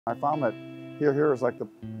I found that here is like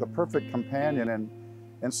the perfect companion,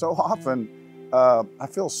 and so often I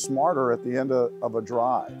feel smarter at the end of a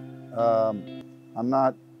drive. I'm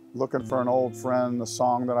not looking for an old friend, a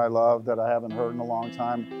song that I love that I haven't heard in a long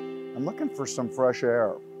time. I'm looking for some fresh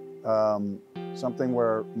air, um, something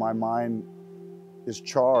where my mind is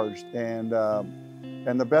charged, and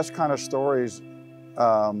the best kind of stories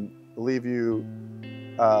leave you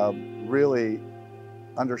uh, really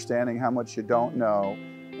understanding how much you don't know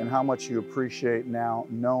and how much you appreciate now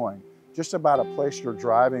knowing just about a place you're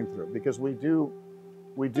driving through, because we do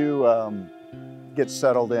get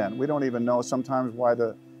settled in. We don't even know sometimes why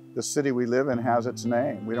the city we live in has its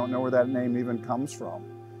name. We don't know where that name even comes from,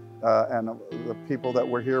 and the people that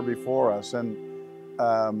were here before us. And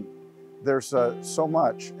there's so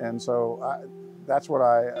much, and so that's what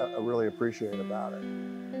I really appreciate about it.